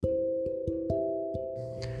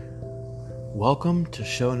Welcome to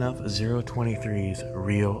Shonuff 023's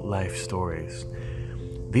Real Life Stories.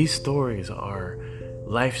 These stories are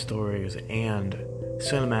life stories and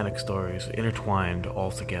cinematic stories intertwined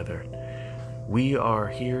all together. We are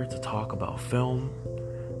here to talk about film,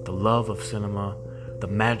 the love of cinema, the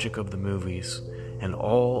magic of the movies, and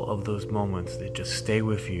all of those moments that just stay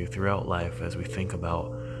with you throughout life as we think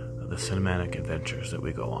about the cinematic adventures that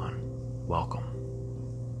we go on. Welcome.